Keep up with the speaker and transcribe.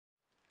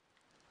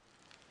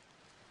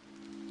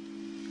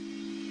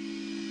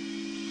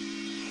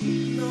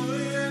nói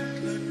hết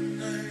lần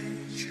này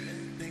chuyện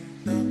tình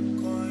ta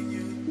coi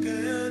như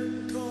kết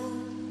thúc,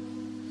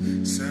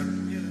 xem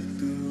như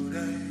từ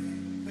đây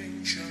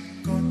mình chẳng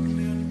còn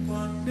liên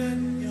quan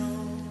đến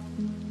nhau.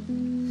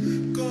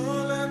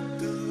 Có lẽ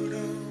từ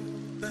đầu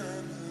ta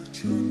lựa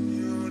chọn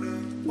nhiều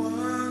đường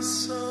quá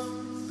sớm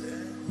để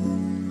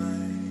hôm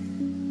nay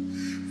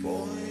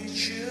vội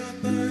chia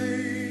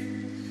tay.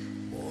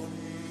 Một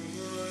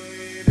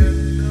người đến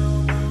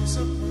theo bao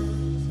giấc mơ,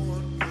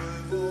 một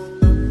người vô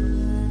tâm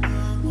ngủ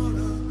ngơ ngó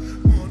lơ,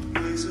 một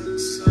người dựng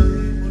xây,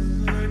 một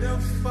người đã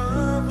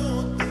phá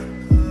vô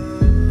tình thờ.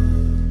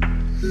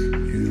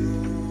 Nhiều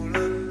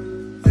lần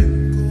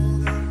anh cố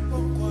gắng bỏ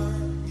qua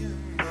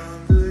nhưng mà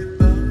người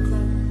ta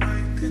không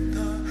may thiết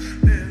tha,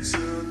 nên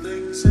giờ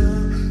tình giờ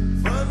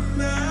vẫn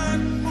nát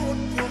một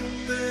cuộc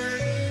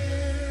tình.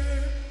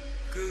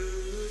 Cứ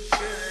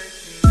trách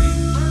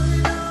mình mãi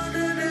đó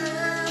để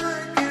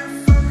ai kia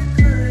phải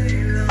thấy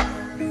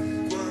lòng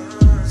mình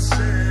quá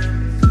xem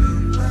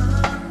thường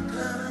bản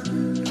thân.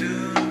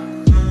 Được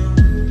không?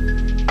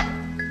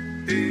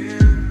 Tiếng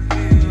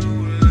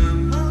yêu là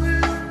mỗi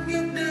lúc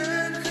nhắc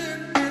đến khiến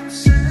tim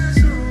sẽ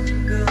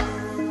rung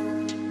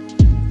động,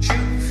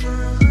 chẳng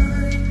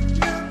phải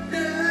nhắc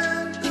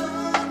đến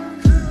tổn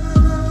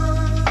thương.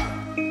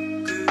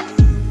 Cứ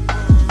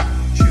mong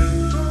chờ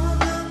cố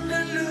gắng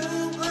đến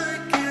lúc ai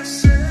kia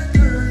sẽ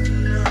thật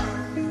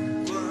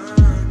lòng qua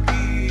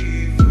kỳ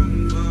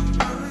vọng vào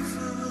đối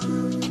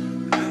phương.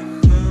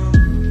 Được không?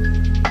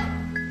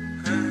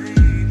 Hãy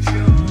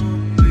cho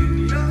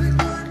mình lối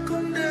thoát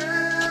cũng để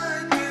ai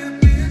kia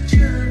biết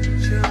trân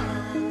trọng,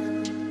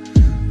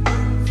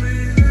 bằng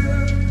việc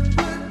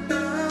quyết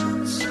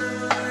tâm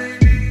rời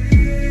đi.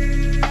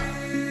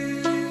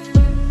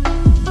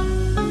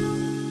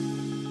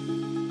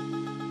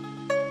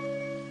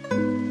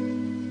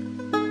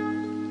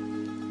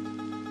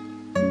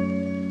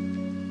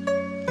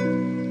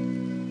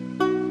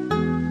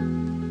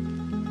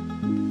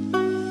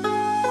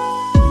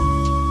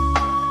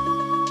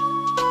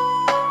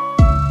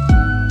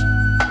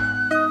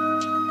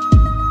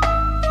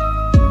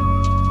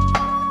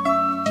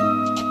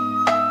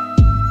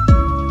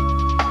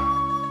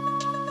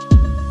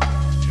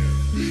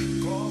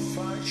 Có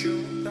phải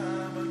chúng ta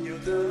bao nhiêu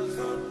thứ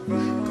vất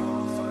vả,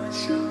 có phải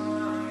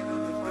chẳng ai đâu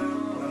thật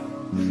vững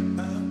lòng,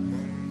 ác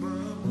mộng vỡ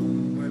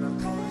bụng vậy là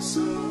thôi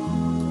sớm.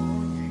 Cố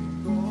nhìn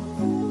cố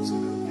không giữ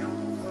được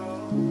nhau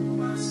không,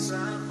 và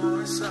sáng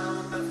hỏi sao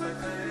ta phải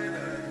thế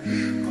này,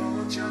 có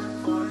chắc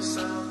hỏi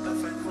sao ta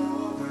phải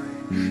khổ vậy.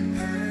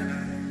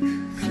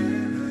 Thế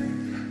này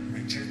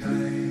mình chia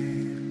tay.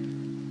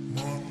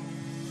 Một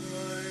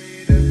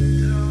người đến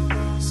theo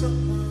bao giấc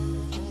mơ,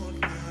 một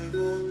người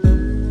vô tâm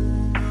ngủ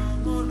ngơ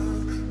ngó lơ,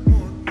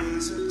 một người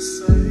dựng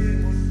xây,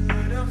 một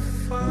người đã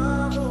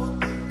phá vô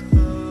tình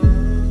thờ.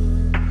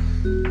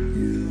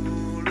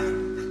 Nhiều lần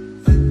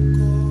anh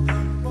cố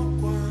gắng bỏ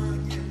qua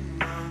nhưng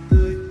mà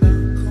người ta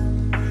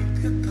không may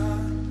thiết tha,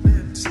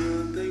 nên giờ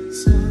tình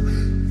giờ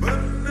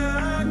vẫn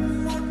nát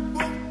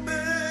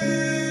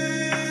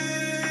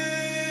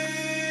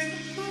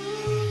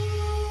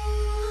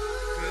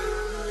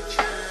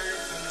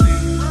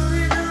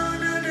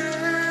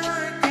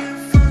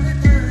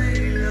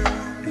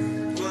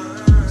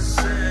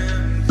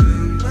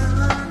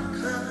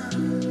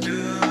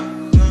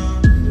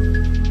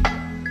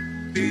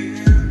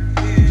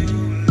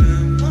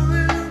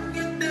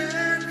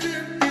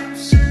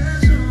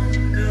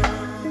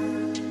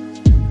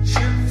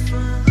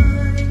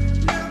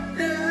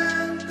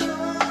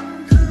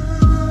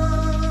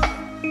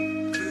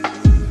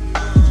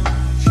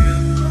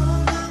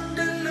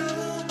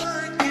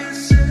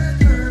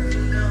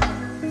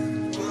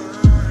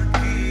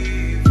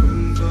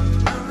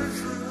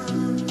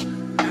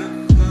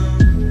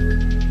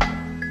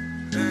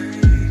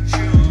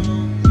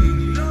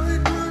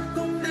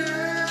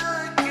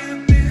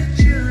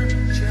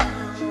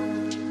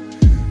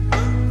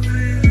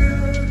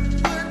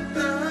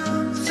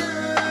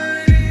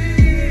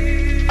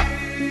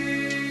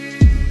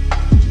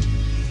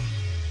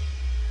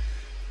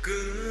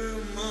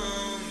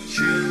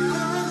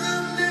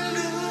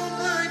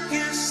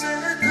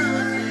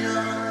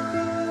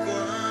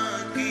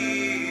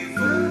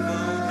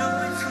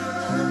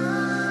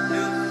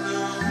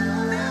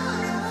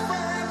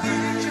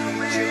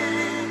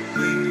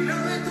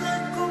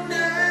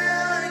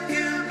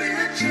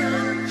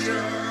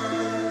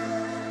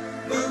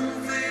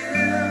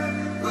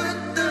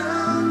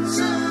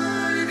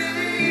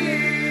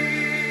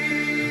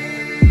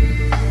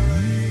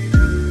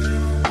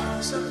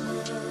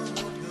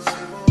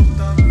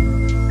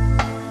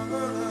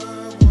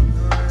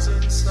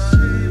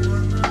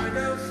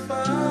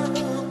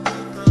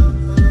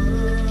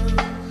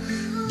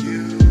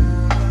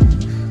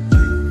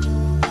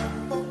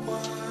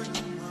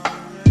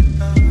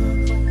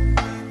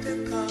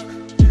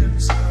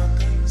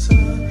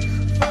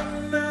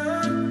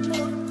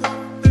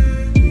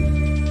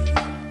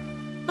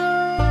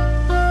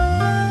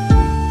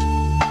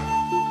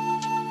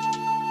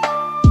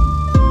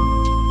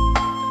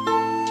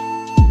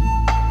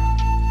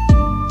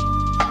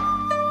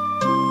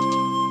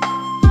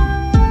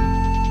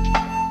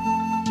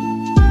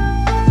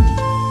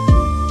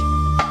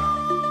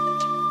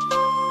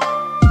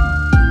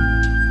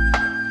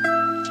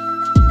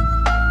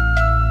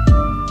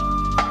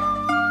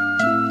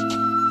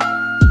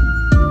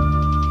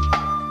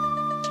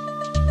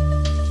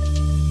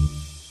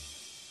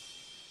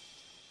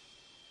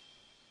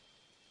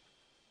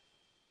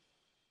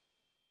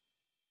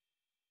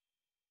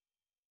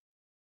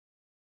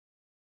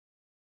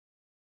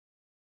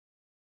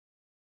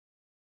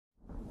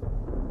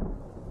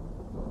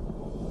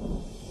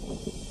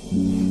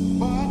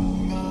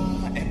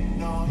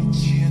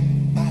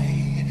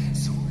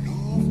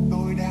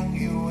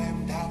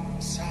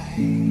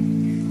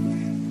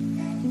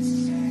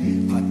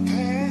Và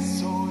thế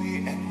rồi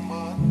em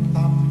mất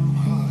tâm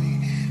hơi,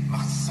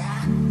 mặc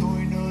xác tôi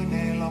nơi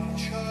này lòng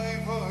chơi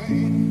vơi.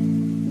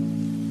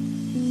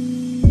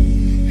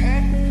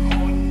 Hết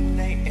hôm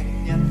nay em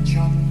nhắn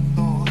cho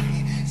tôi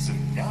rồi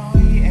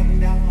nói em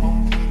đang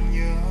mong thương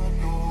nhớ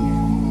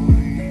tôi.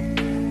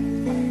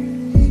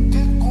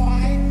 Thế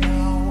quái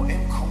nào em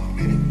không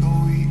để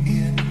tôi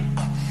yên,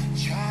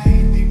 trái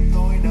tim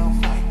tôi nào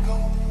phải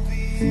công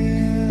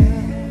viên.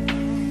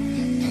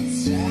 Thật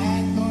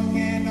ra tôi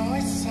nghe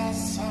nói xa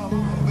xăm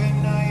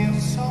bên này em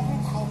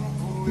sống không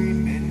vui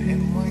nên em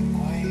mới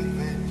quay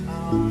về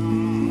thăm.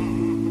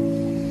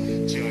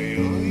 Trời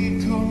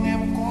ơi thương em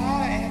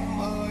quá em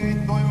ơi,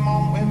 tôi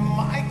mong em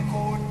mãi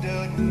cô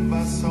đơn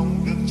và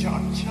sống được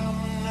trọn trăm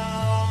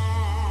năm.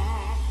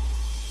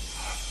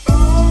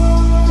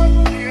 Tất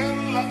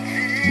nhiên là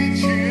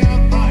khi chia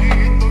tay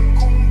tôi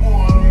cũng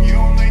buồn,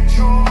 nhiều ngày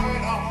trôi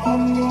đã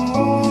mong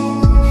tôi.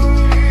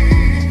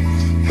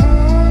 Thế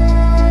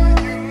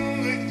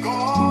những người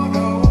có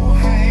đâu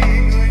hay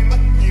người mất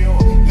nhiều,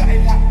 lại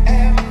là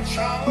em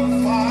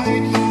chẳng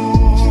phải tôi.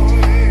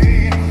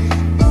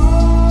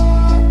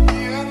 Tất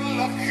nhiên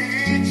là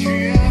khi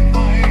chia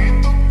tay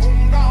tôi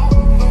cũng đau,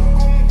 tôi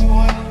cũng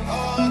buồn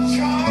ở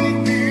trái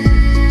tim.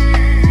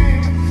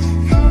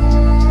 Thế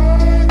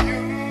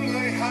những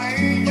người hãy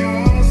nhớ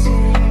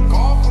dù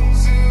có không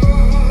giữ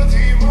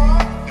thì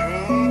mất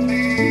đường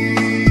tìm.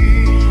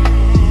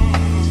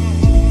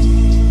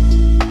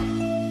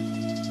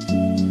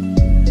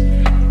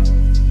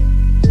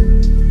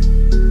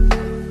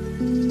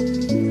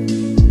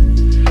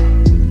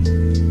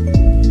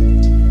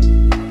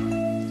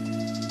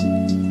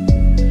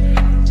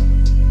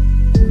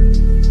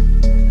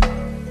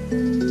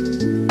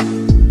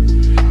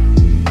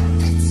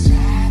 Thật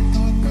ra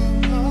tôi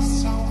cứ ngỡ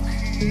sau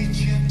khi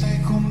chia tay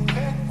không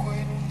thể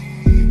quên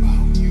đi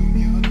bao nhiêu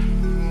nhớ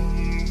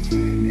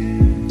thương về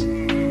em.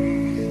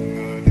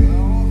 Ngờ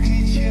đâu khi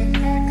chia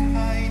cách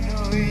hai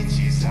nơi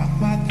chỉ giảm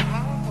 3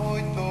 tháng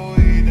thôi tôi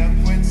đã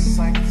quên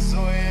sạch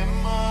rồi em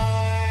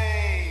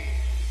ơi.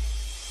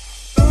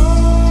 Tất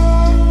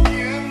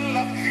nhiên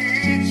là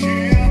khi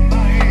chia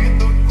tay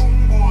tôi cũng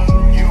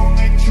buồn, nhiều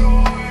ngày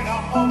trôi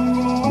đã mong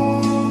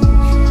tôi.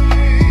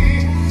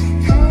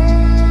 Thế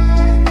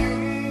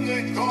những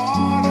người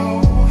có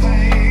đâu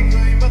hay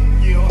người mất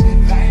nhiều,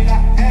 lại là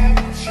em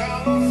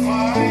chẳng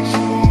phải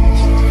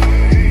tôi.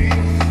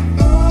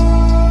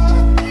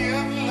 Tất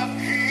nhiên là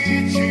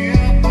khi chia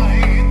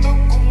tay tôi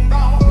cũng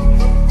đau,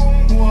 tôi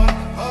cũng buồn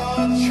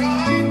ở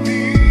trái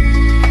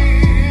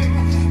tim.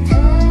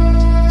 Thế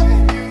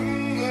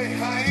những người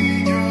hãy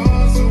nhớ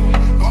dù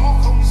có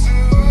không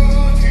giữ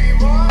thì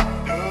mất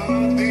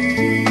đường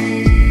tìm.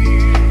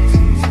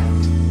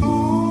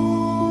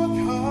 Tốt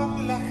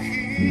hơn là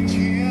khi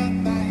chia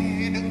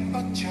tay đừng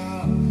bắt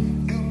chờ,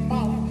 đừng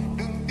mong,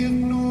 đừng tiếc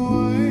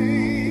nuối.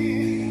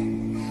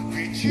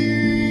 Vì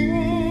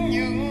chính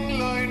những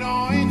lời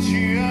nói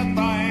chia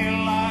tay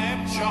là em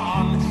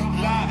chọn,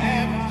 là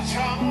em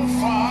chẳng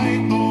phải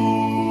tôi.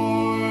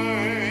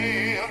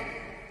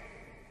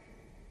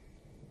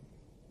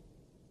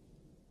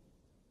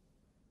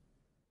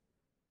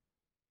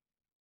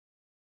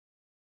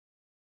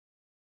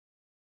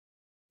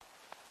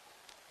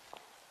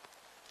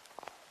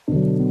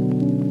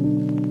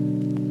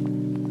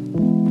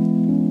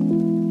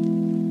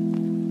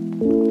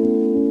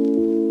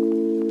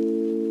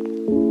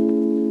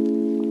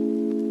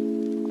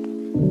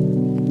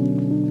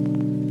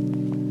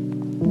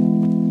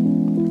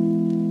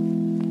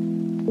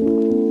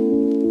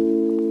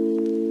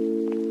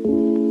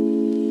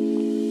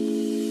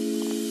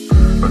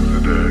 Anh sẽ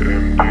để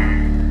em đi,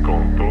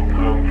 còn tốt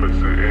hơn phải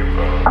giữ em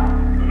ở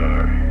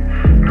lại.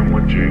 Nước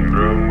mắt chảy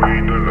ra mi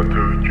đó là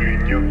thứ duy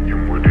nhất,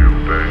 nhưng mọi điều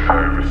tệ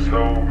hại về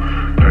sau.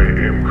 Thấy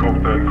em khóc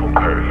nên không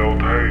thể lâu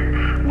thay,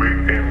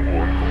 biết em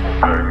buồn cũng không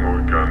thể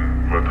ngồi cạnh.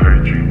 Và thấy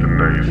chuyện tình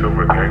này sau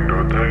vài tháng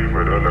đổi thay,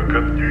 và đó là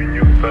cách duy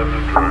nhất ta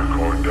nên rời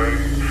khỏi đây.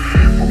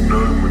 Một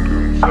nơi mình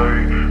ngừng say,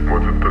 mọi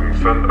thứ tận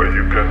xanh ở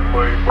giữa cánh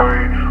mây bay.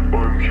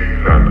 Ôi khi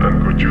lạnh anh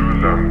có chưa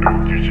làm được,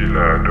 dù chỉ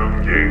là đơn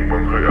giản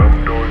bằng hơi ấm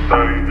đôi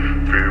tay.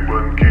 Phía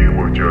bên kia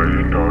bầu trời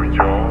đang đổi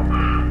gió,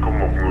 có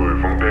một người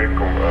vẫn đang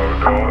còn ở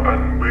đó.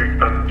 Anh biết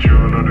anh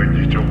chưa lo được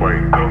gì cho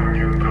bản thân,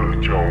 nhưng thứ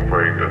trọn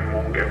vẹn anh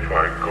muốn em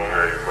phải có.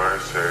 Ngày mai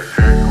sẽ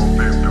khác, con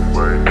tim từng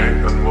bể nát,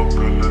 anh mất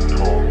cứ linh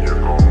hồn giờ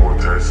còn mỗi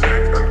thể xác.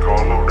 Anh có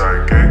lâu đài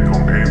cát,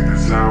 còn em thì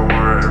sao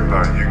hoa. Em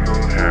là như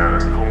ngân hà,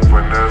 anh không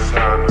phải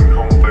NASA nên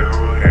không thể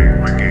hứa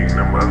hẹn với ngàn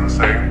năm ánh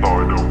sáng.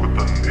 Tội đồ của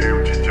tình yêu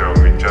chỉ chờ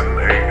người tránh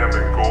án, anh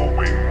đang cố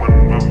biện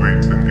minh với việc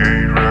từng gây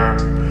ra.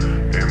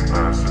 Em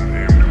à xin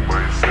em đừng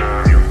bay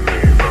xa, những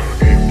ngày bằng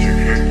em chưa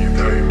khác gì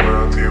thầy ma.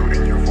 Thiếu đi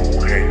như Vũ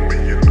Hán bị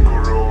dính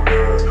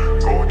corona,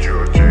 cố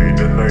chữa trị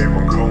đến nay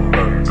vẫn không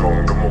lành. Còn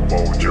có một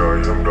bầu trời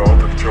hôm đó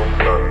thật trong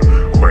lành,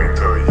 khoảng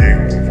thời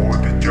gian buồn vui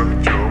thì chất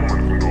chứa.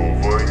 Mình cùng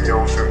đùa với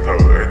nhau xem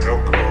thử ai tháo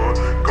cửa,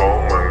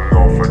 có mặn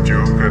ngọt và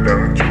chứa cả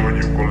đắng chua.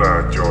 Dù có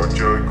là trò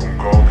chơi cũng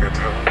có cái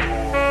thắng thua.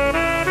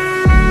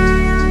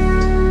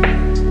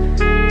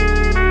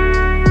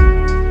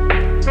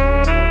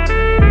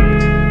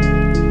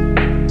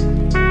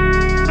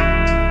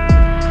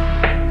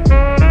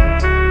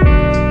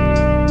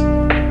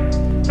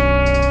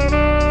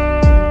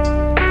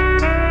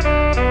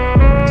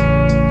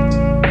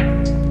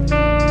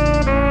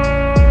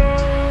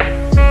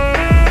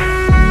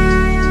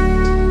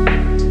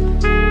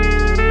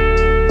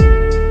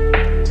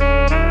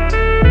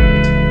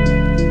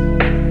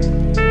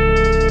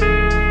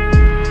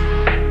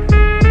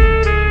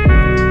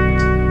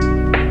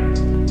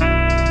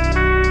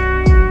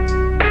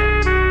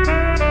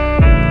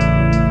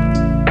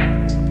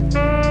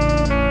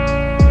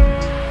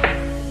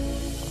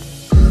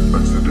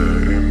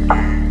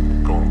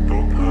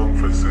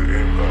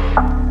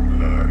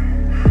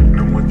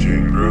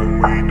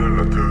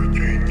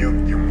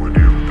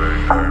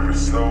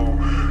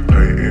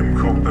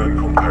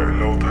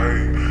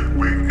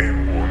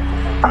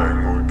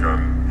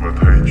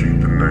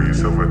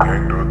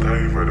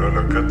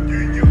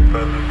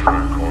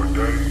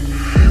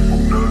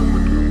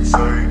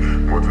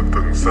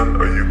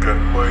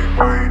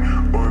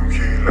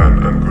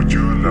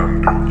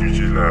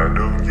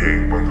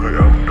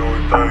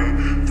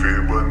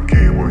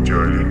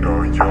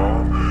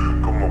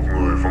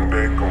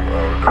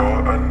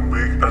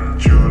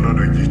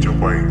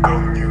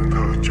 thân như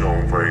thứ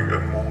tròn vẹn,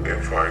 anh muốn em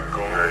phải có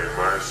ngày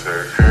mai sẽ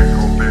khác.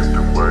 Con tim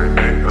từng bể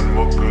nát, anh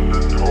mất cứ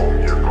linh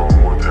hồn giờ còn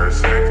mỗi thể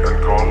xác.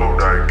 Anh có lâu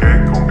đài cát,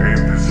 còn em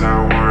thì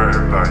sao hoa.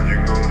 Em là như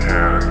ngân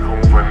hà, anh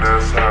không phải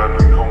NASA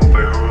nên không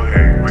thể hứa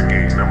hẹn với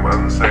ngàn năm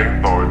ánh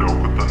sáng. Tội đồ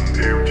của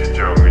tình yêu chỉ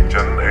chờ ngày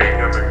tránh an,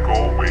 anh đang cố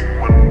biện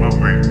minh với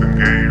việc từng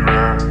gây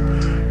ra.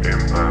 Em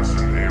ta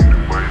xin em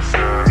đừng bay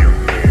xa,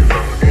 những ngày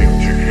vẫn em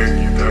chưa khác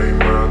như thầy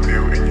ma.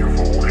 Thiếu em như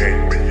Vũ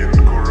Hán bị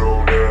dính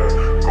corona.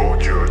 Cố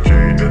chữa trị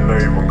đến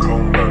nay vẫn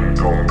không lành,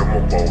 còn trong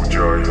một bầu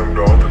trời hôm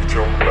đó thật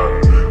trong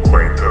lành.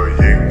 Khoảng thời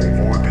gian buồn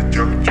vui thì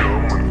chất chứa,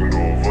 mình còn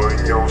đùa với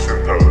nhau xem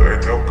thử ai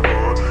tháo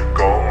cửa.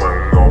 Có mặn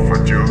ngọt và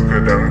chứa cái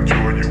đắng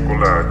chua, dù có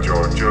là trò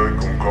chơi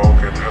cũng có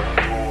cái thắng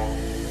thua.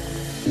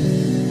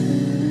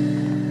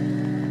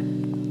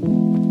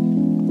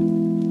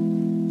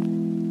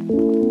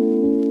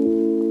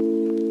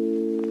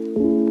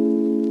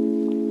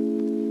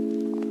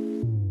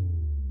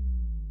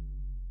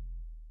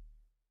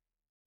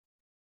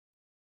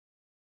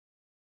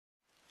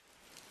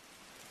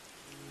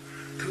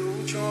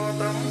 Thương cho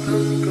tấm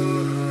thân cơ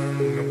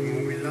hàng ngập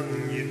ngùi lặng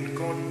nhìn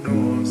con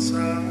đò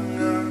sáng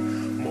ngang.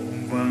 Mộng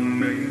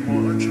vàng nảy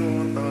hóa cho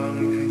tàn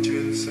khi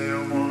trên xe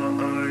hoa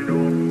ai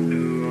đón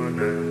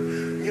đưa nàng.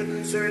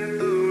 Nhân duyên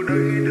từ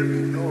đây đứt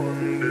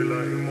đoạn để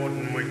lại một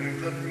mình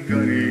thân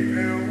gầy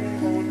héo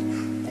hon.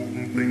 Cuộc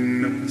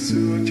tình năm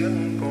xưa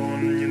chẳng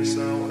còn, nhưng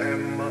sao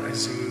em mãi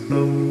sự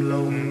tâm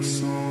lòng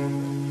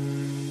son.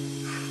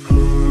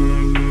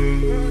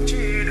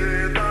 Chỉ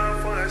để ta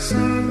phải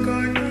xa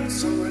cách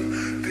rồi,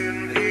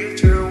 thiên ý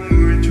treo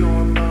người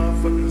cho ta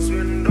phận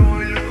duyên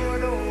đôi lứa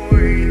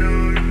đôi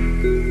nơi.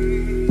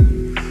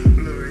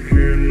 Lời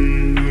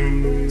hiền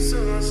ước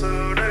xưa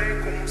giờ đây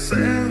cũng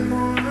sẽ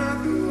hóa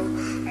thừa,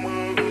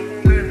 mơ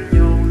ước bên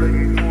nhau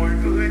đành thôi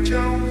gửi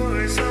trao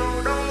người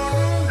sau đó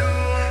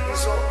đưa.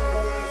 Giọt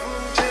buồn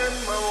vương trên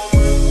màu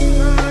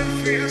mực hai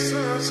phía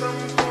xa xăm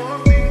có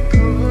tiếng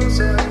thở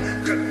dài,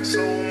 khắc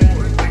sâu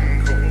mỗi tình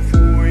không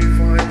phôi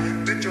phai,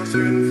 để cho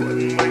duyên phận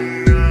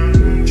mình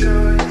ngang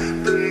trai.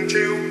 Từng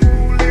chiều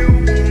cu liêu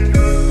buồn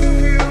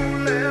thương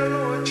hiu lẽ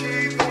loi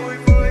chỉ tôi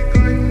với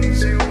cánh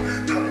diều.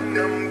 Tháng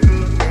năm cứ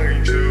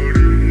ngày chờ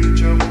đêm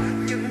chậm,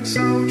 nhưng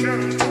sao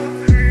chẳng chút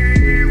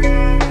hy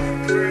vọng.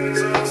 Thuyền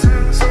giờ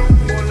sang sông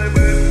ngồi lại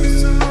bên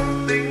xưa,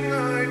 tính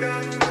ai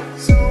đang mất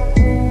dấu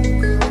ô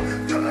cửa.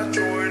 Thả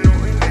trôi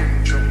nỗi niềm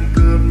trong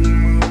cơn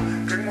mưa,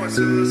 cánh hoa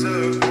xưa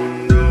giờ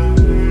còn đâu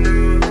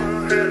nữa.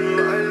 Hẹn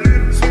lại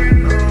liên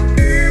duyên ở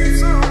kiếp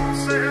sau,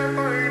 sẽ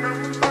tay nắm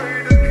tay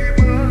đến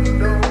khi bắt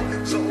đầu.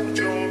 Dẫu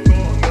cho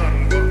có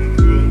ngàn vạn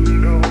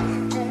thương đau,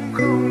 cũng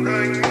không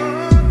đành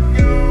mất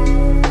nhau.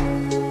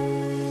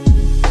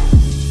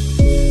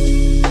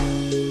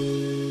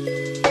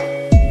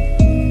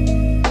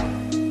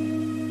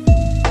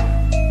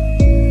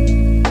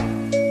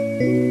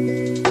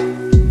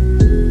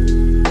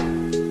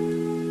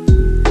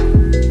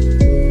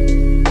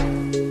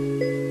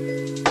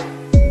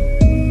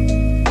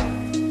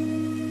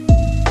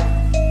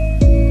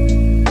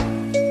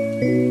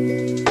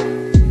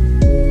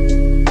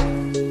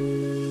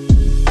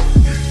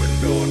 Bên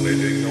đò này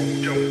để ngóng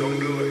trông đón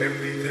đưa em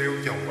đi theo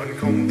chồng, anh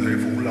không thể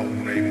phụ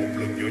lòng này một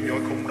lần nhỏ nhoi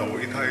không đổi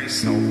thay.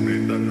 Sau này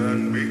tên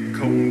anh biết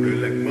không, để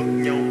lạc mất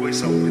nhau với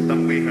sau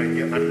 82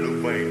 nhà anh lưu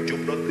vàng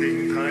trong đó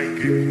thiên thai.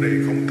 Kiếp này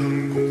không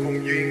thân cũng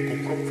không duyên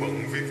cũng không phận,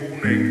 vì phú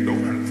nàng đổ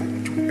hạnh phúc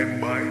chúc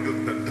em bái được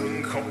tình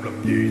thân. Không làm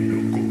gì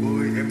nữa cô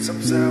ơi, em sắp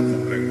xa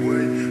vùng làng quê,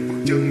 bước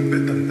chân để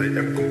thành tay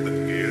em cùng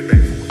tình nghĩa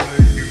đang phụ thế.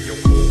 Yêu nhau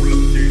khổ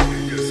làm gì thì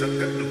giờ sắp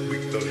cách được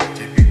biệt đời,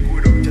 chỉ biết cúi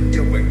đầu trách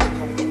cho bản thân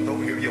không lòng thấu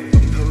hiểu dòng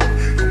tâm thương.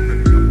 Không nên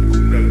gặp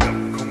cũng đã gặp,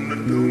 không nên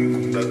thương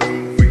cũng đã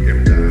thương, vì em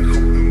đã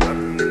không thương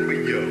anh nên bây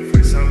giờ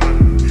phải xa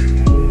lánh.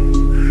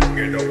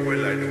 Ngày đầu quay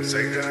lại đừng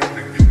xảy ra,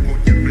 đừng dùng cố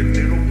chấp đến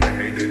nếu lúc này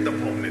hãy để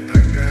tâm hồn này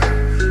than ca.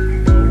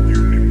 Bao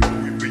nhiêu niềm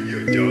vui bây giờ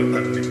trở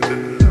thành niềm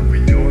tin, là vì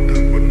do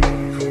thương quên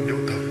mình không dấu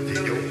thật chỉ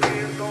dấu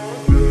kia có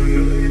người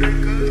nơi đây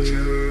cứ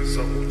chờ.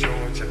 Dẫu cho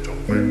chẳng trọn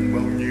vẹn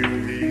bao nhiêu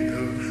ý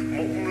thơ,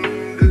 mộng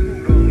lung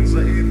đứng đoạn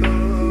dây tơ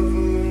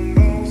vương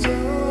bao giấc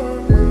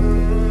mơ.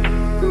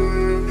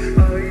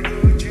 Ai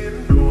đưa chiến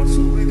đò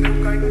xuôi theo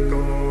cánh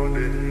cò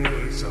đến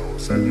nơi giàu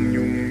sang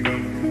nhung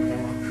đậm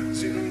hoa.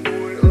 Riêng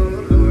tôi ở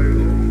lời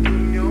ôm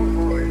thương nhớ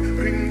hỏi,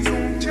 hình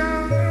dung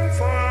chẳng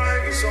phải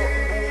dọn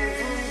buồn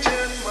vương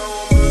trên màu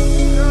mực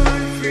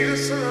hai phía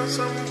xa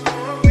xăm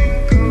có tiếng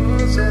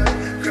thở dài,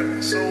 khắc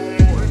sâu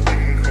mỗi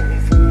tình không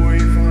phôi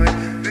phai,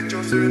 để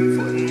cho duyên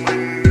phận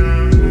mình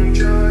ngang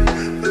trai.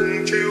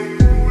 Từng chiều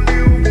cu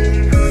liêu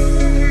buồn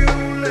thương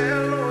hiu lẽ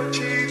loi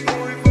chỉ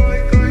tôi với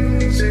cánh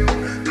diều.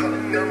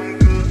 Tháng năm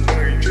cứ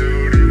ngày chờ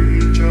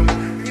đêm chậm,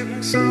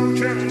 nhưng sao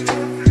chẳng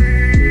chút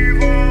hy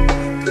vọng.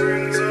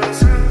 Thuyền giờ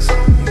sang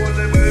sông ngồi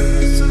lại bên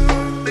xưa,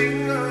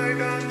 tính ai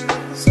đang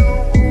mất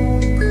dấu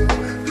ô cửa.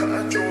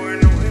 Thả trôi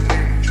nỗi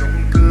niềm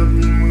trong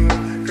cơn mưa,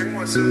 cánh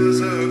hoa xưa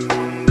giờ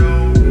còn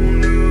đâu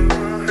nữa.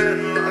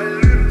 Hẹn lại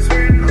liên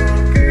duyên ở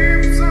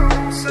kiếp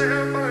sau, sẽ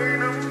tay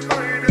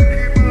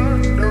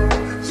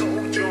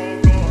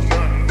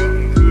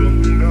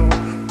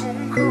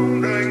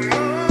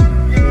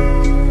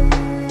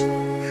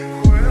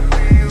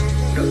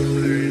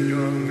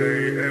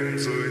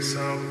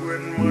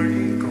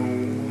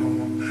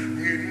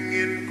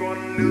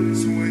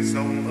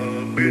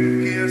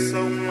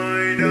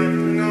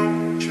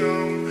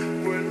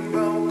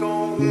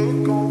ngỡ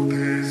có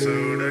thể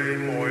giờ đây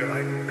mọi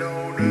anh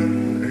đau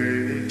đớn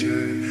ê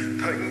trời,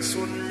 thanh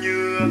xuân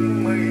như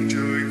áng mây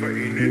trời, vậy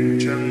nên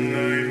chẳng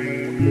ai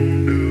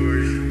muốn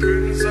đời.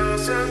 Thuyền ra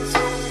sang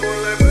sông còn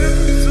lại biết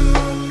giữ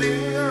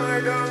tiếng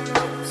ai đang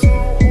nấp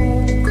sau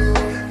ô cửa,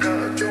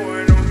 đã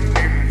trôi nỗi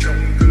niềm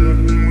trong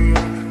cơn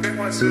mưa. Cái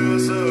hoa xưa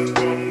giờ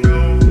còn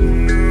đâu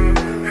nữa,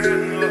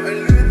 hẹn lại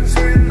liên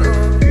duyên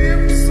ở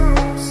kiếp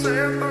sau,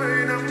 sẽ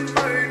tay nắm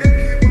tay đến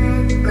khi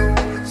bước đầu.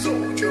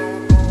 Dẫu cho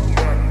có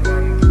ngàn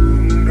vạn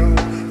thương đau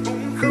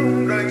cũng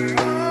không đành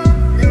mất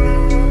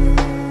nhau.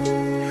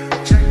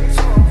 Tránh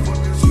do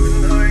phận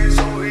duyên hay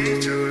dối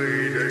trời,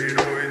 đầy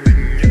đôi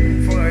tình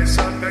nhưng phải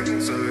xa cách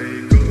rời.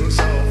 Cớ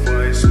sao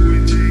phải xuôi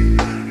chi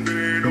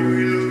để đôi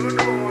lứa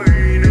đôi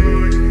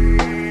nơi,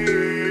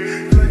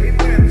 lấy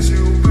men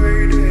rượu cây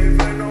để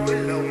phải nói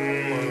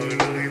lòng, mở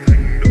lời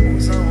thành đổ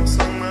rau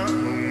sang má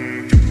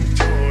hồng. Chúc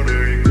cho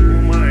đời cô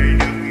mãi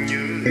được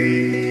như ý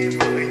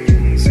với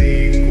những gì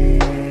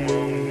cô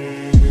mong.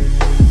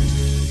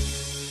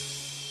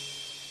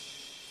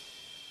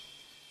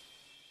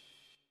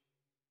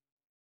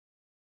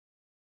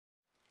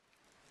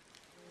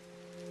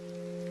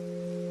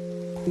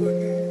 Cuối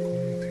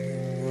cùng thì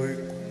người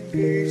cũng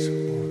đi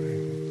rồi,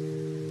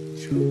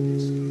 chấm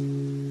dứt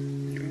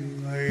những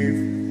ngày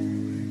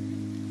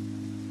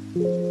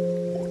vui.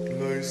 Một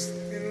lời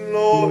xin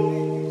lỗi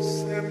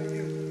xem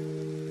như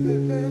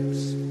hết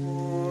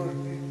rồi.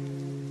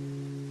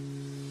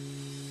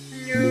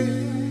 Những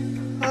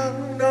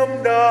tháng năm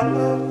đã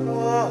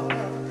qua,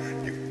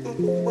 những ước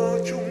mơ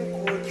chung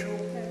của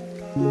chúng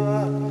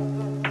ta,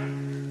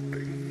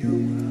 tình yêu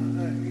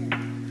lại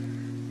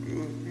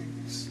gửi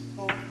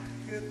sau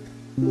thiết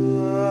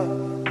tha.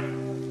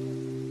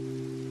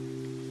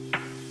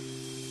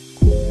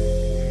 Cuối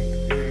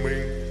cùng thì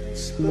mình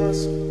xa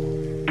rồi,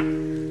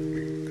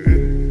 mình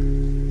kết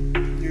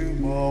như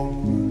bao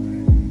người.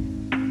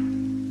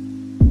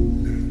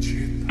 Lời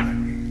chia tay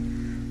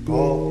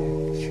còn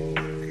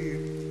chưa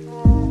kịp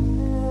nói,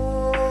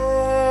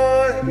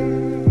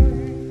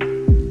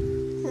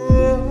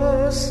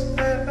 hứa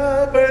sẽ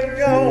bên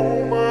nhau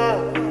mà,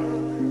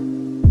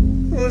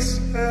 hứa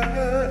sẽ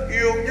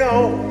yêu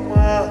nhau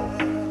mà,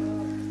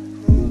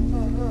 hứa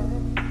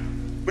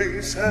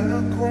mình sẽ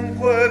không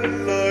quên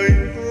lời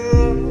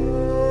hứa.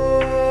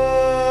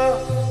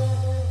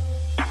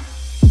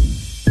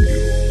 Yêu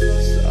là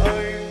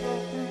dài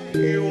lắm,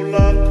 yêu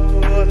là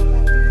thừa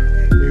lắm,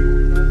 yêu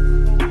là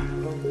không âm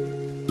thầm.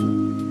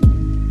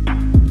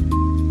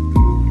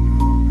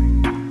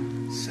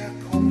 Mình sẽ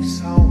không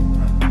sao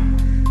mà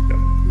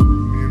đặt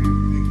niềm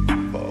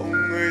tin vào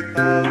người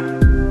ta.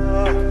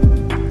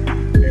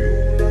 Yêu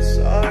là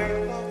dài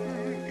lắm,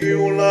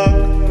 yêu là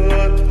thừa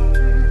lắm,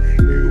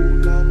 yêu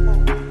là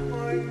mong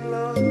manh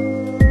lắm.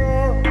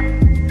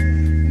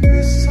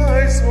 Biết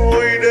sai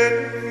rồi đến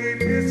khi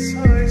biết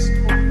sai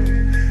rồi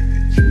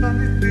thì trái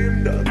tim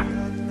đã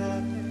tan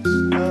nát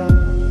xa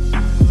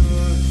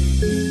rời.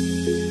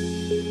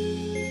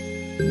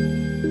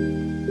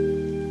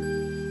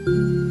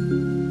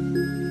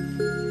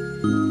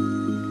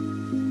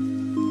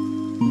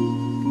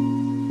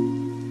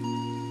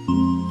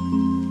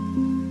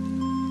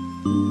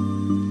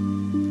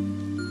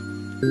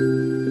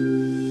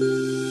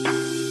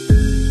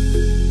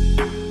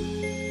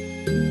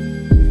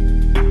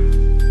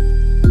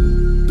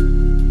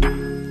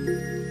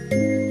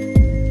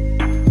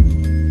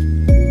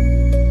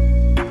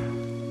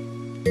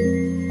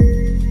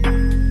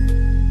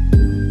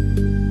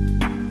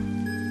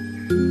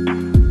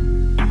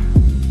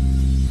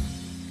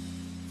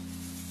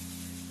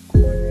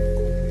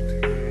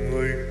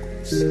 Người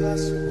cũng xa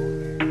rồi,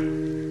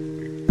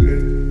 mình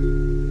kết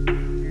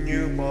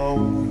như bao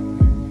người.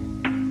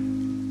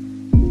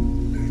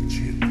 Lời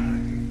chia tay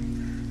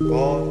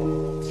còn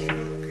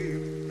chưa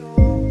kịp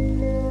nói,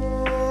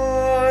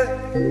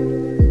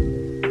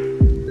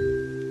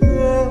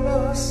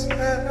 hứa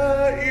sẽ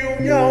yêu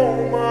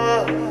nhau mà,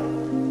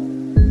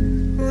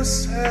 hứa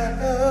sẽ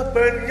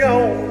bên nhau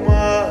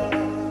mà,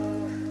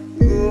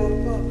 hứa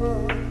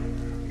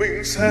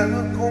mình sẽ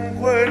không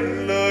quên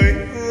lời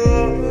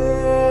hứa.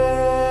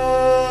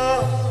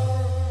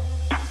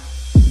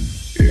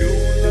 Yêu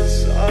là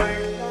dài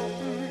lắm,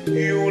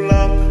 yêu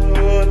là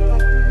thừa lắm,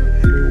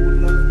 yêu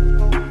là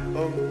không âm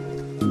thầm.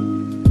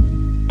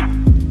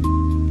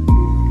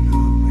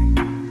 Lừa mình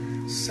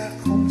sẽ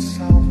không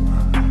sao mà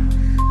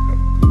gặp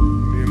gỡ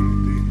niềm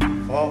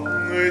tin vào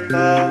người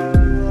ta.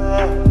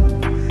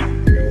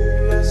 Yêu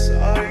là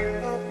dài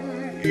lắm,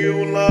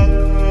 yêu là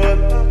thừa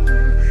lắm,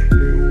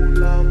 yêu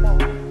là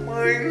mong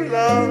manh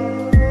lắm.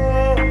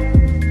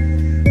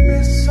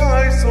 Biết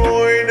sai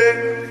rồi đến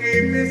khi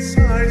biết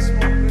sai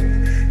rồi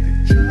thì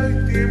trái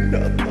tim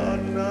đã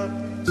tan nát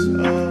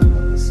xa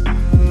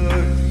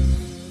rời.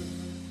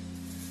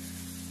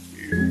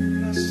 Yêu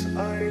là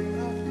sai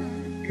lắm,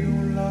 yêu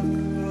là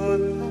thừa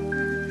lắm,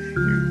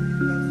 yêu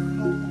là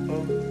không âm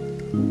thầm.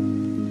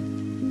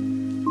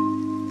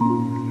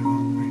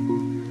 Lừa mình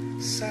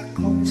sẽ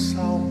không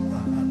sao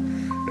mà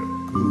đã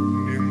cược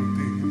niềm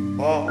tin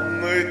vào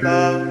người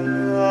ta.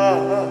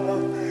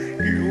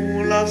 Yêu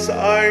là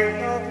dại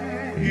lắm,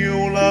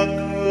 yêu là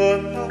cửa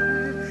lắm,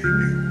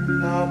 yêu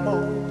là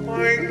mong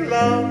manh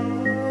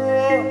lắm.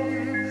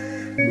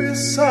 Biết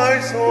sai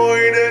rồi,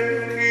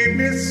 đến khi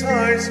biết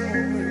sai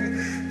rồi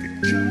thì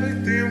trái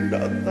tim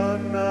đã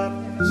tan nát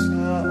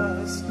xa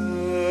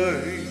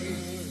rời.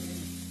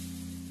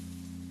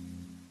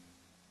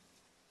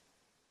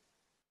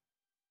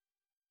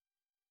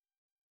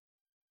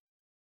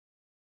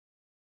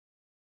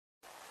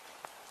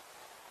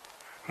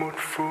 Một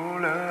phố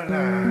lỡ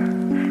là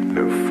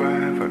lỡ pha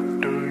vào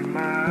đôi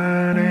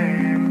má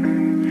em,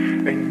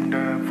 anh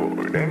đã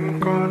vội đem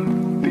con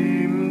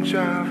tim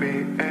trả về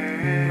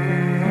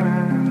em.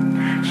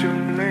 Chợt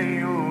lấy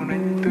hồn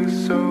anh từ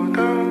sâu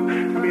thẳm,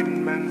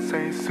 miên man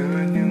say sưa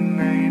như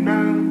ngày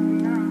nắng,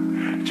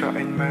 cho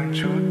anh mang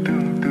chút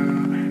tương tư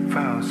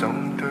vào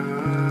dòng thơ.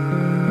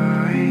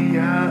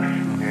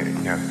 Nhẹ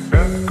nhàng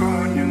đã có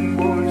những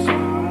bối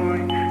rối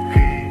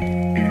khi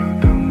yêu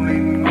thương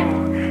lên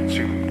ngôi,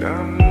 chừng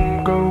đắm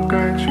câu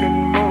ca chuyên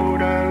mô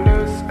đã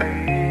lỡ say.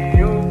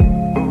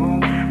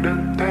 Đất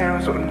theo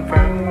rộn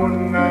vang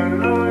muôn ngàn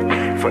lối,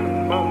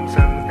 vẫn mong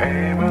rằng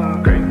em ở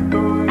cạnh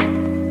tôi.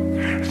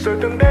 Rồi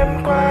từng đêm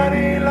qua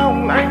đi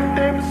lòng anh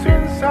thêm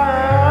xuyên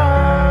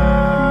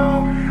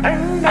sao,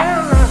 anh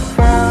đã lạc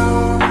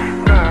vào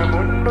cả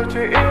một bầu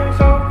trời yêu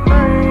dấu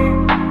này,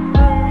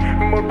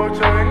 một bầu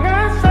trời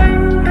ngát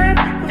xanh thép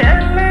nhẹ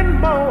lên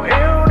màu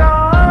yêu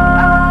đó.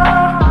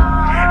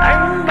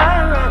 Anh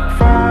đã lạc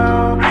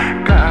vào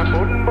cả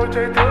một bầu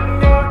trời thương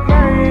nhớ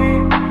này,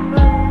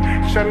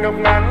 tràn ngập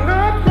ngàn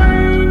ngất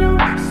ngây như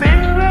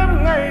xin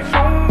em ngày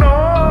chung đôi.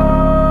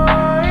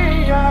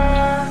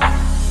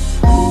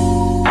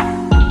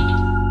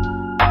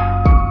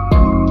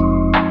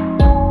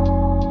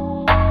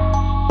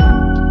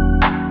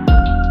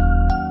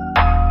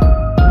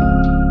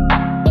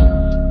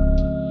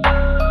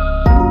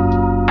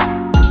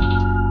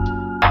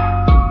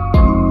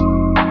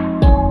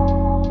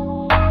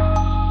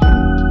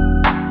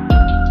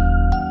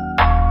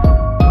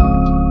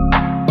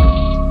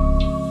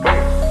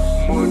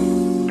 Muốn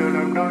đưa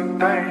làm đôi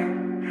tay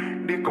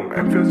đi cùng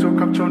em phiêu du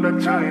khắp chốn đất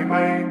trời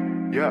mây.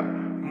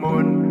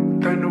 Muốn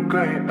thấy nụ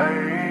cười ấy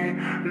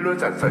luôn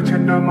rạng rỡ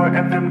trên đôi môi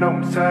em thêm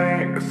đồng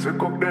say. Giữa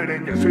cuộc đời đầy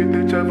những suy tư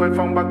chơi với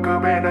phong bạc cơ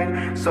bên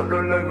anh, sợ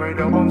đôi lời ngoài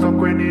đầu bóng gió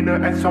quên đi nơi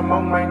anh xóa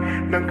mong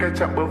manh. Nâng kề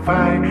chạm bờ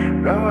vai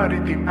đó đi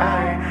tìm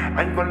ai,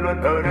 anh vẫn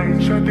luôn ở đây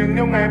cho tiếng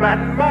yêu ngày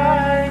ban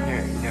mai.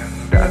 Nhẹ nhàng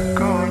đã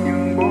có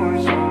những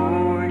bối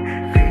rối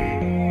khi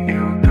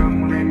yêu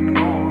thương lên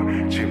ngôi,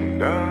 chìm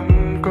đắm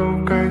câu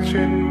ca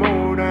chuyên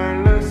mô đã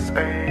lỡ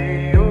say.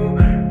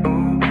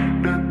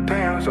 Đưa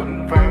theo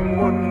rộn vang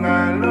muôn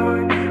ngàn lối,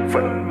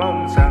 vẫn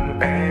mong rằng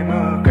em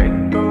ở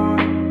cạnh tôi.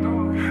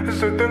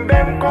 Rồi từng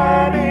đêm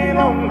qua đi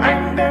lòng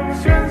anh thêm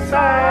xuyên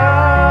sao,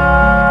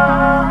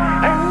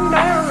 anh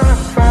đã lạc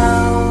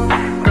vào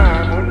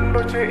cả một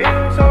bầu trời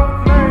yêu dấu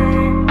này,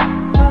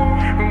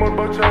 một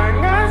bầu trời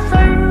ngát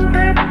xanh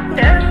thép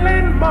nhẹ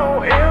lên màu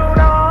yêu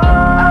đó.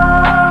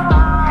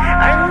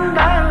 Anh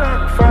đã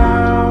lạc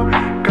vào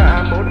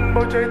cả một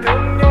bầu trời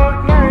thương nhớ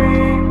này,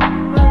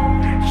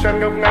 tràn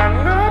ngập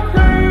ngàn ngất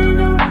ngây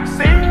như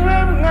xin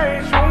em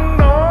ngày chung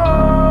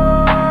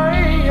đôi.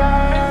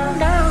 Anh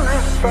đã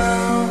lạc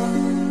vào,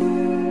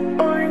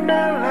 ôi anh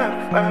đã lạc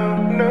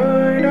vào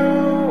nơi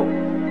đâu,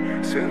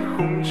 giữa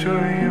khung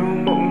trời yêu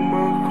mộng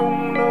mơ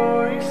không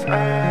lối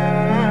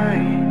sai.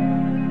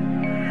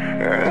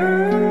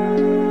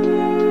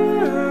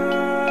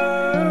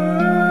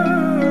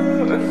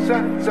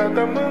 Giờ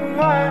tầm hương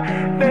hoa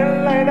đến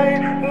lại đây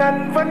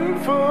ngàn vẫn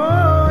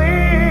vui.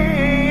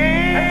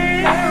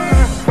 Anh đã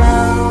lạc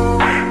vào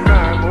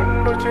cả một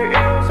bầu trời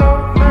yêu dấu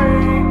này,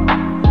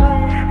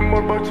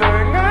 một bầu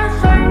trời ngát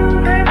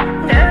xanh thép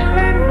nhẹ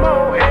lên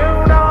màu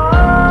yêu đó.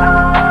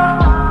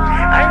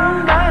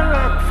 Anh đã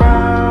lạc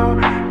vào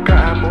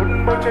cả một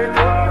bầu trời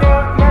thương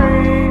nhớ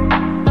này,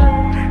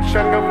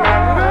 tràn ngập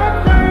ngàn ngất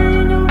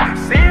ngây như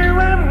xin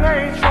em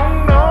ngày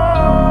chung đôi.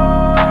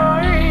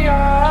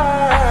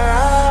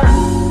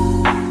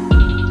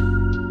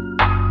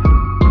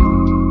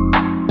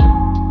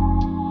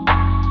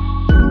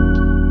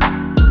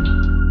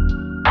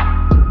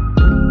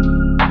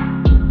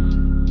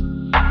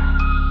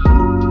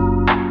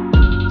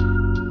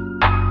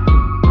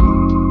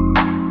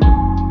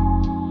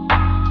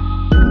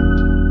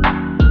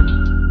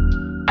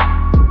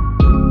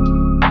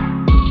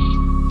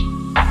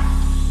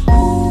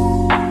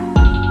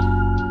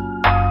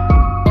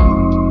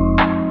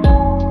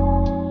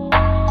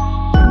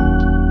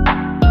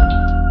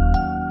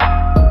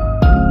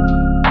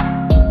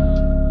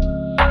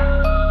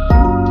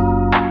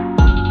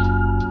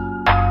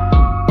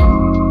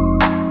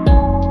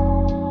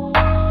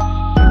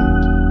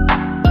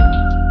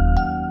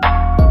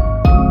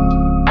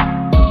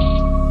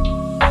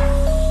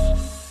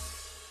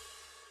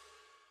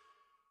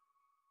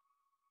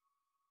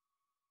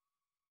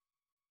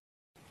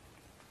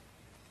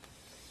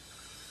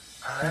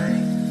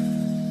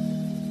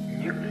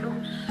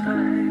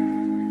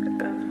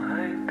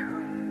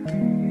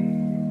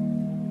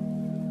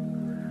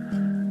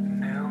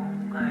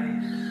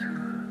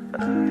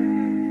 người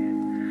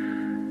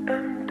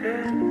em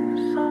đến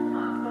sớm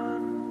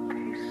hơn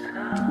thì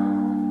sao?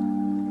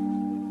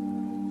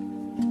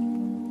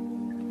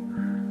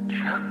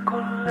 Chắc có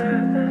lẽ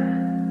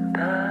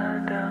ta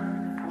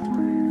đang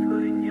vui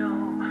với nhau,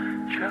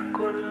 chắc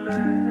có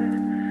lẽ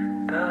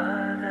ta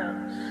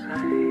đang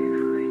say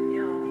với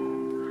nhau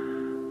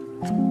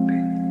một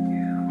tình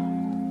yêu,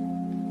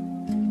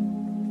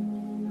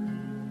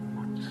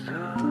 một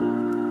giấc mơ.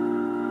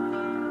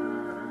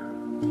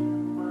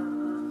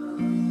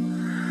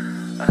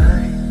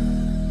 Anh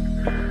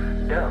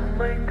đã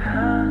mấy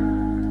tháng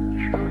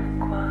trôi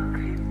qua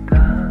khi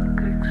ta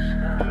cách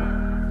xa,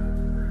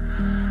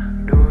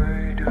 đôi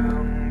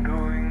đường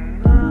đôi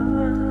ngã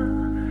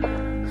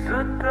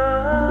giờ ta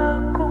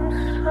cũng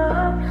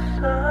sắp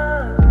xa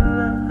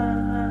lạ.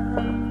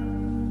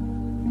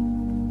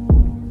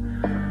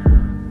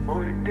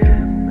 Mỗi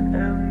đêm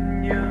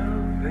em nhớ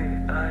về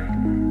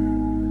anh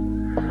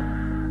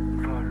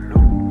vào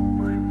lúc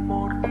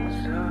 11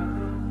 giờ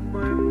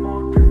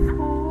 11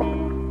 phút,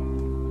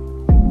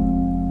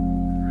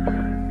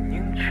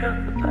 nhưng chắc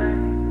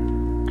anh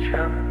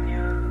chẳng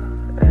nhớ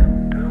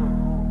em đâu,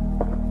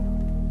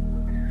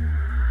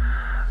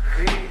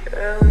 vì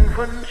em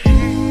vẫn chỉ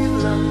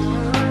là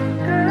người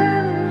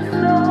đến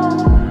sau,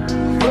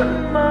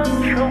 vẫn mang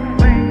trong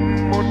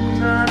mình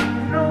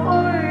 1000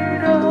 nỗi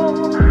đau.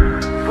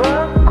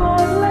 Và có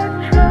lẽ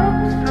chắc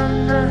giờ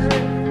này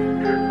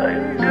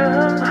anh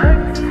đang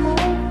hạnh phúc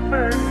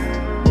bên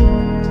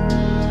người,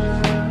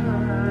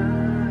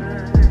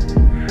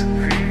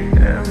 vì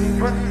em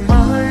vẫn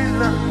mãi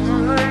là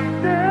người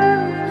đến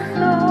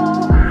sau,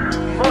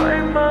 mãi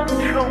mang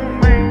trong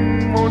mình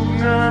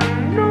 1000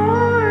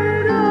 nỗi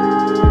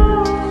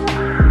đau.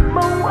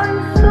 Mong anh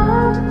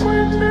sớm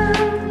quên em,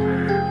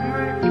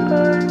 người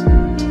anh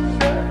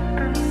đã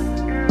từng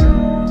yêu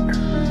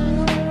thương.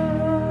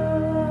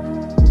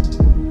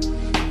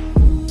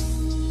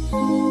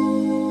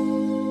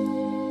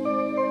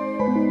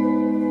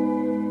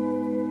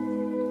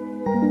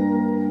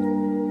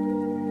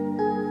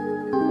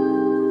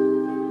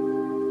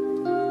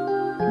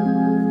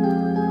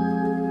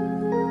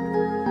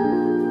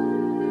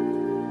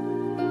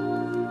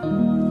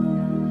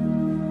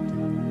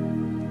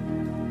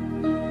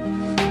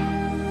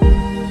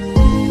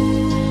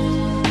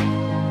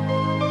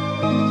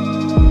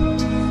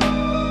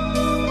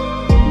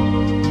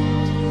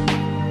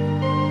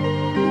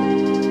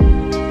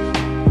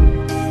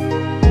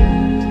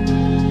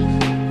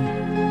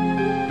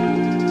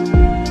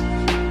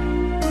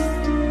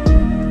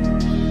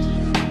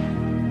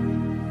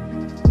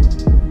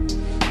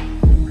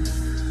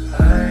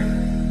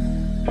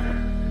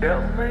 Đã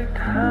mấy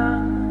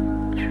tháng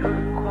trôi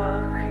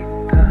qua khi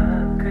ta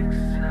cách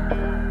xa,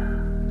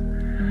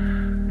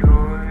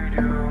 đôi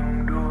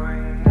đường đôi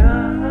ngã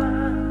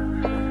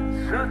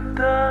giờ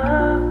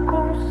ta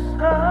cũng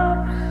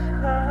sắp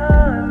xa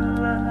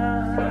lạ.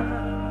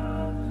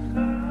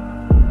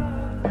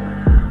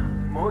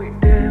 Mỗi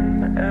đêm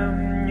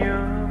em nhớ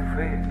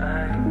về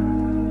anh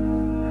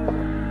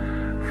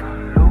vào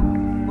lúc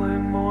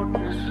 11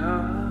 giờ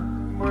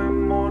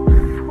 11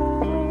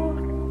 phút,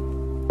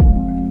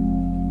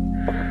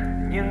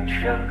 nhưng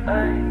chắc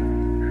anh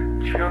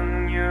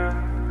chẳng nhớ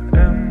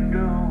em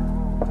đâu,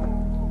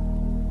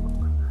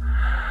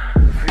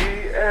 vì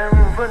em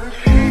vẫn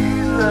chỉ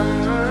là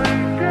người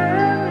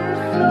đến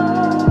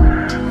sau,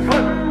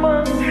 vẫn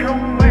mang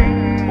trong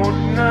mình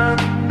 1000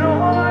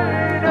 nỗi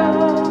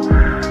đau.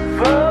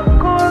 Và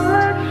có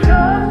lẽ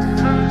chắc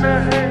giờ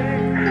này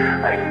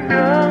anh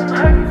đang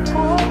hạnh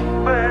phúc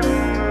bên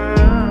người,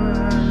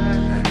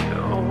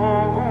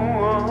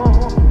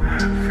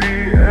 vì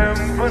em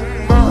vẫn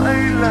mãi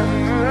là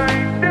người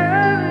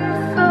đến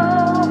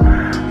sau,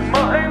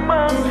 mãi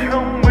mang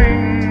trong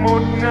mình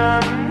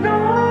 1000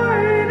 nỗi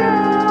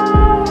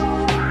đau.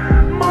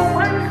 Mong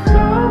anh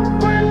sớm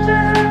quên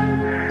em,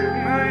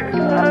 người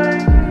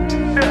anh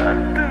đã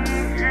từng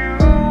yêu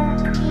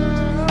thương.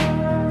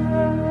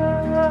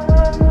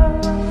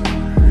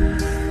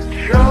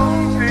 Trong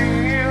tình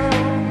yêu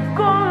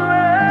có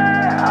lẽ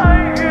ai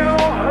yêu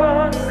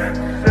hơn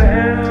sẽ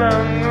là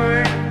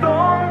người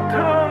tổn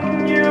thương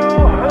nhiều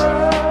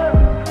hơn,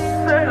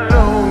 sẽ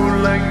lâu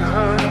lành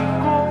hơn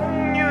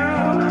cũng như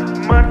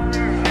mất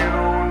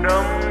nhiều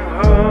năm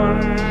hơn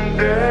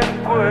để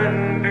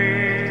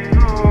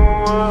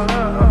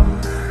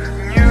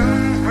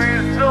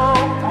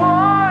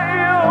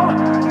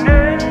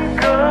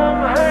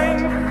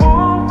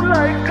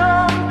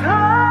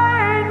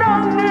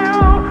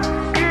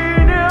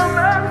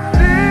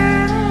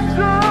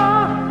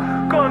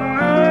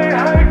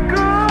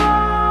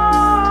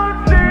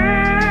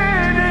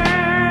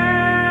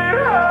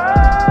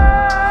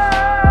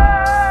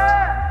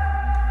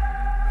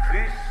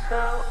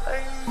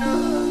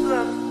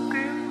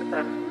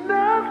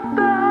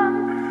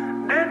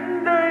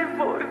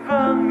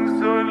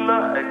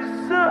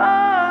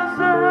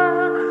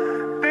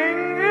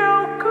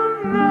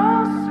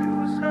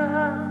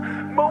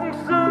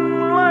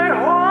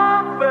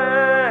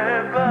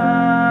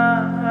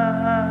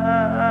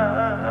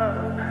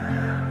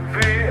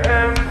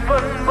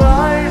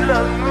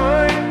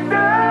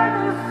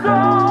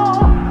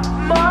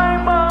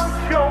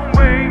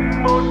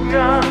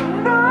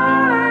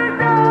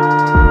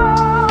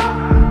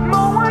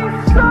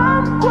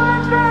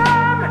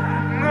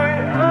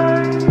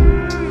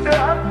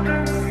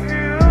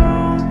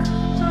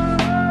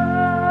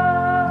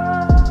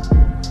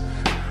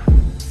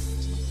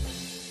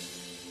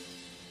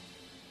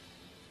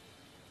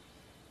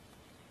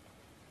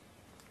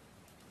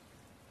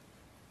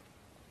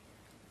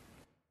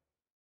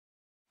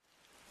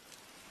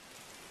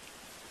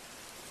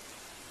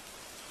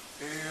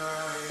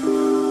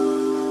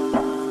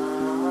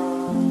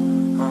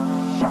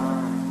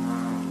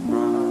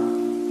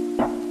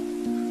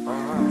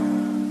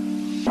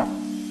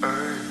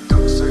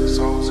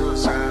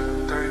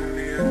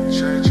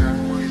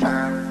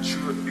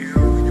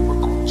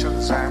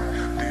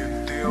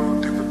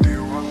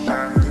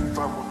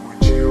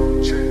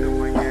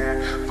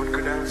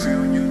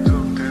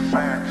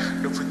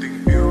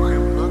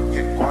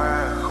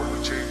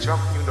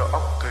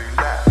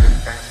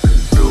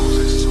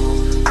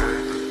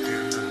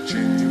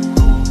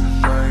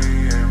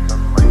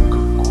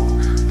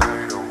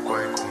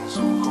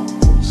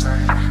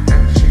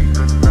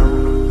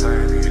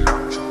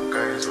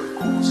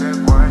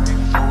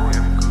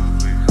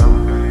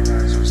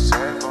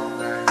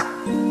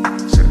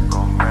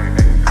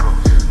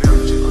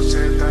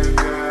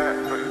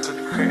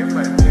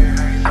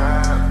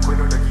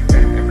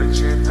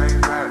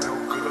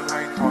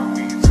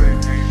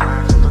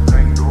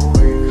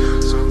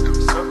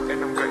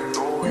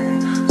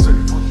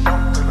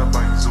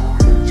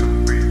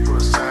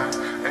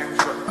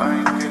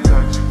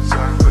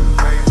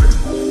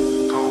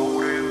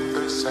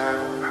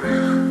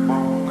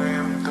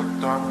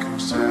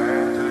sẽ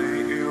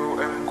thấy yêu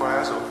em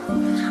quá rồi.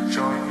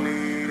 Cho anh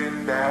ly đến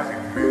đá vì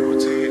miêu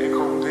thì anh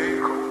không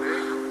thích.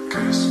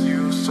 Kiss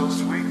you so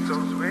sweet,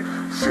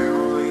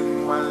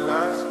 feeling my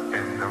life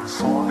and I'm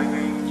falling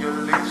in your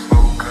lips.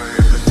 Ok,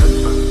 em là nhất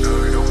tận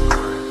đời đông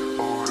người.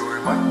 Ô đôi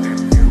mắt em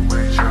như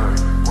mây trời.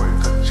 Quên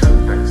thật chất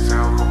tại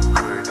sao không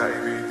cười. Tại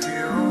vì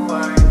thiếu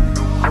anh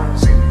đúng không?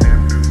 Xin em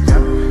đừng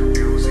nhắc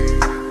điều gì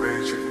về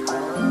chuyện cũ.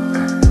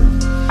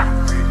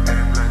 Vì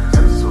em là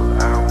nhất rồi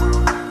I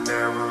will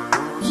never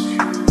lose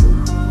you.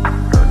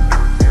 Đoạn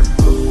đường em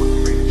bước một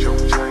mình trong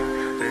tranh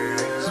để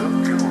anh giúp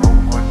kiểu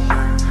hồng quần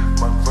anh.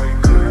 Mặc vây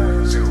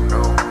cưới dịu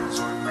nồng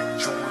rồi mình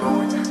chung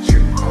lối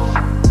chịu không.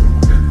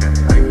 Để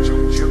anh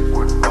trong chiếc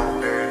quần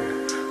âu đen.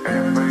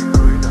 Em vây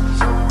cưới đằng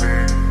dâu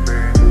đen.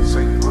 Bên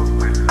xanh bước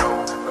bên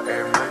lâu. Và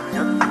em là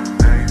nhất từ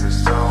nay về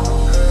sau.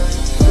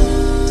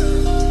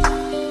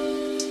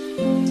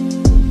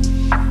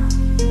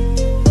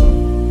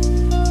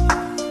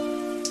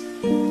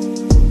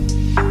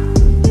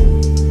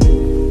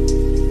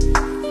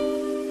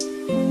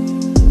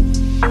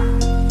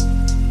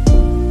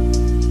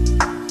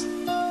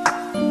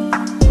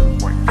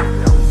 Ngoài kia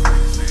thì không phải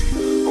gì.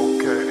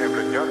 Ok, em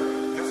là nhất.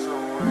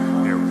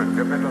 Nhiều tình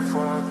cảm em là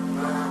Flec.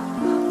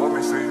 Bọn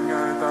mình sinh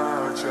ai ta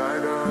ở trái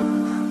đất.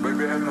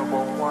 Baby em là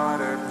bông hoa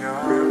đẹp nhất.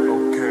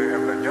 Ok,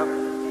 em là nhất.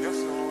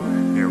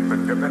 Nhiều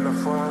tình cảm em là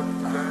Flec.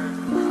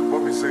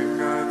 Bọn mình sinh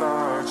ai ta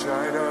ở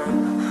trái đất.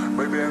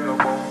 Baby em là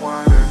bông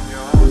hoa đẹp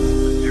nhất.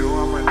 You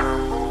are my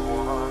number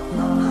one.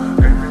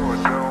 Em yêu ở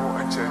đâu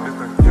anh chạy đến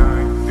thật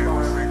nhanh. Yêu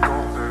em vì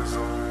không thể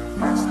rồi.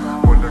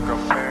 Một lần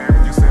gặp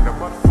em như sẽ đã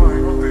bắt phải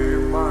có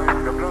tim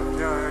anh đập rất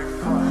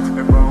nhanh.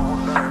 Em bảo hôm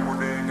nay muốn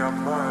đi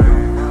ngắm mây.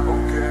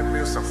 Ok em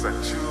yêu sẵn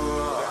sàng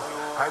chưa?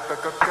 Hai ta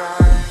cất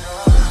cái.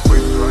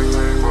 Bình thường anh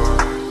hay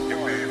vời.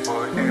 Nhưng đi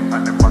với em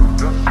anh em mặt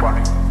rất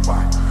bảnh.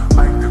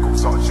 Anh thì cũng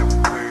giỏi chụp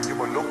hình. Nhưng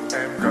mà lúc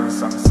em càng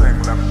sẵn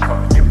sàng làm thợ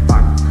nhiếp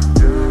ảnh.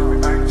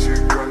 Anh chỉ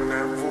cần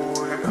em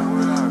vui.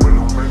 Với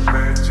lúc mê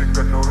mê chỉ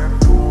cần nói em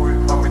thôi.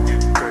 Mà mình nhìn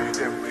cây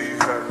em y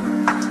hệt.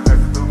 Em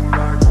tương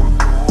lai của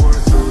tôi.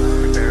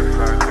 Em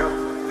là nhất.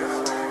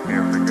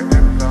 Em tình cái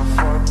em là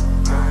Flec.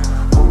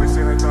 Hôm mình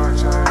sẽ hai ta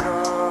trái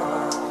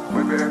đất.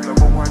 Baby em là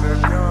bông hoa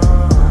đẹp nhất.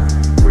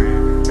 Vì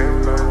em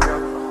là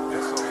nhất.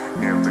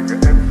 Em tình cái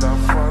em là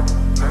Flec.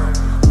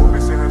 Hôm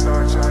mình sẽ hai ta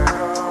trái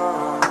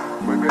đất.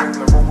 Baby em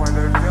là bông hoa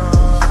đẹp nhất.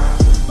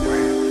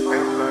 Vì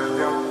em là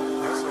nhất.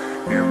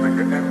 Em tình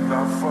cái em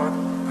là Flec.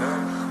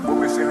 Hôm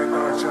mình sẽ hai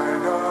ta trái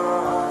đất.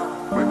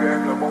 Baby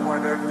em là bông hoa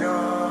đẹp nhất.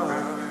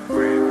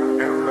 Vì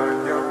em là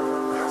nhất.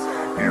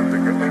 Em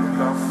tình cái em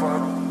là Flec.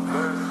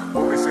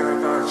 Hôm mình sẽ hai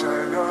ta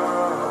trái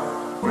đất.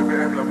 Baby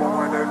em là bông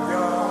hoa đẹp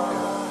nhất.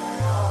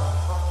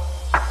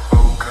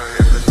 Ok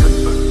em là nhất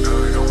tận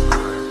đời đông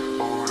người.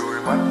 Ô đôi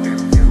mắt em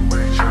như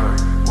mây trời.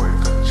 Quên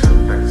thật chất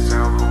tại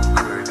sao không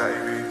cười. Tại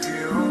vì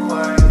thiếu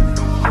anh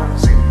đúng không?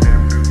 Xin em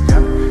đừng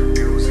nhắc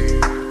điều gì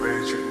về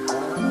chuyện cũ.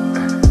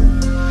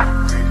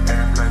 Vì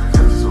em là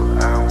nhất rồi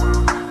I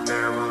will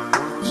never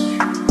lose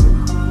you.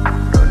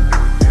 Đoạn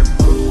đường em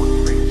bước một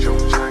mình trong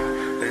tranh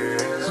để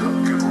anh giúp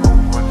kiểu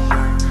hồng quần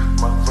anh.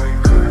 Mặc vây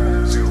cưới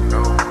dịu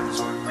nồng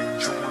rồi mình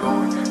chung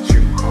lối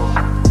chịu không.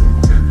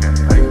 Để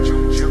anh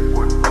trong chiếc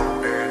quần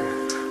âu đen.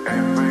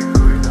 Em vây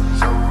cưới đằng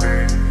dâu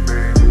đen.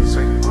 Bên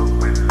xanh bước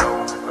bên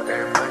lâu. Và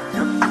em là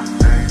nhất từ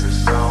nay về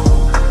sau.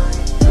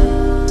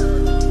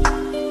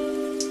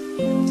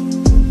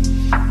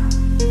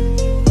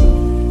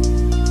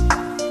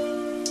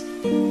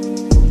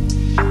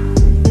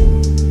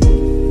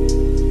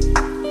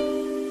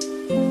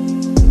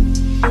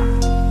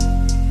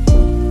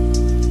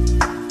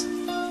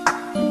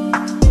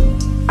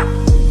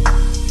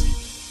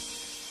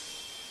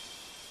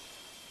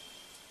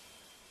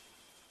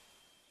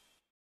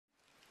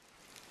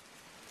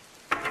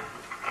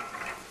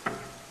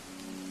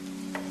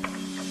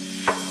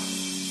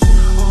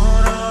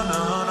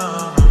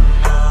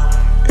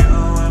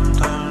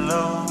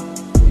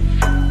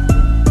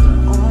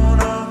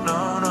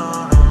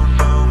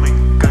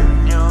 Mình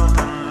cạnh nhau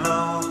thật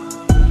lâu.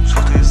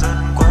 Dù thời gian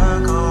qua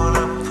có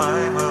lắm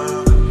phai mờ,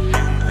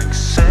 nhưng anh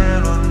sẽ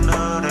luôn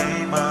ở đây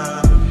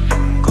mà.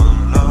 Đừng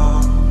còn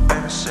lo,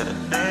 anh sẽ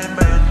đến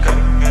bên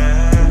cạnh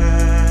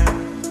em.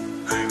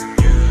 Hình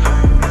như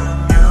anh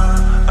đang nhớ,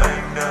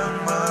 anh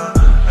đang mơ,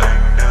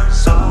 anh đang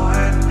giấu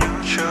hết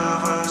những trơ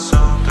vơ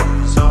sau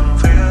từng dòng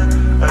viết.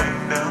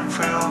 Anh đang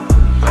phiêu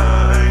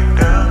và anh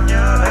đang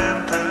nhớ em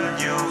thật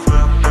nhiều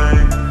phương Tây.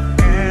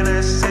 Can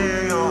I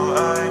see your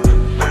eye,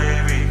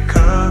 baby,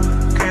 come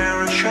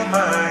can reach your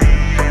mind.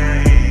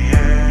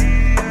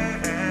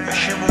 Anh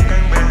chỉ muốn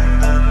cạnh bên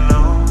thật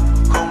lâu,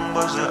 không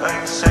bao giờ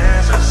anh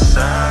sẽ rời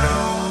xa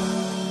đâu.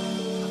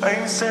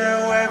 Anh sẽ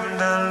yêu em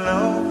thật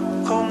lâu,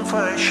 không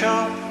phải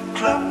trong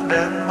club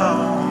đèn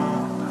màu.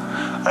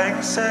 Anh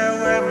sẽ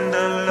yêu em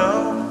thật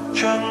lâu,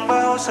 chẳng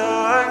bao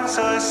giờ anh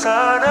rời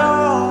xa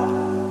đâu.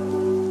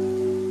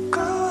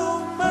 Cứ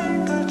ôm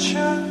anh thật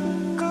chặt,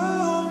 cứ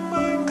ôm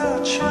anh thật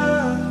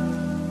chặt.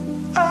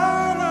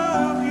 I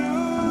love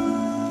you.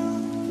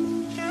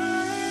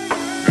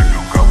 Đừng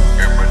lúc khóc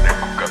em bên em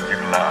không cảm nhận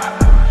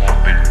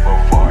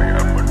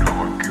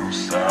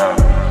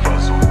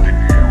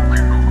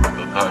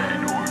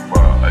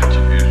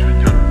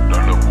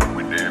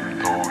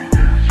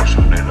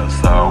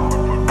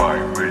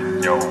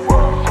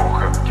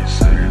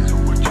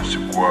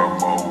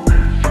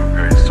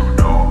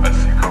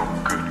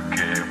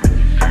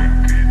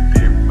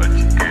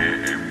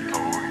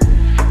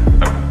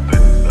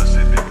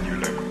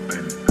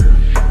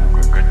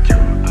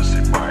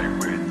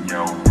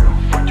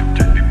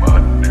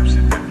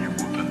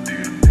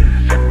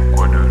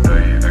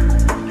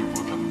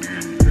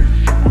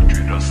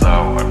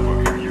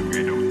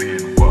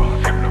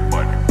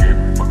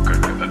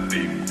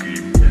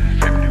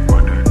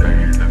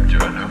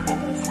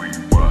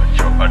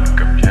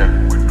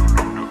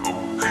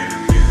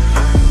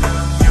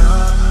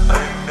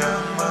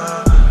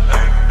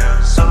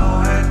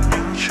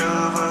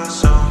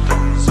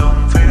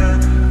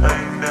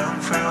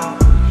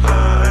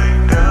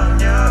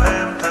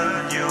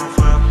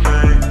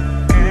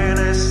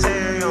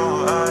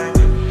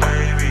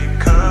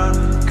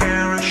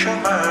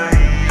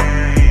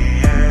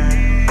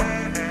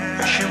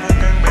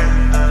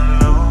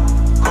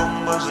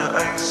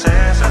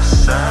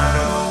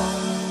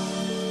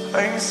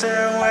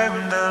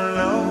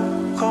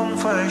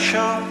người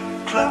trong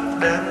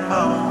club đèn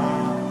màu.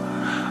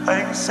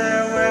 Anh sẽ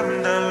yêu em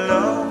thật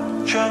lâu,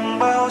 chẳng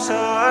bao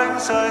giờ anh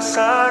rời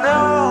xa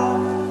đâu.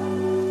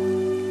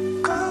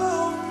 Cứ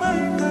ôm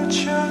anh thật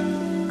chặt,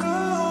 cứ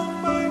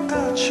ôm anh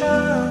thật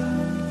chặt.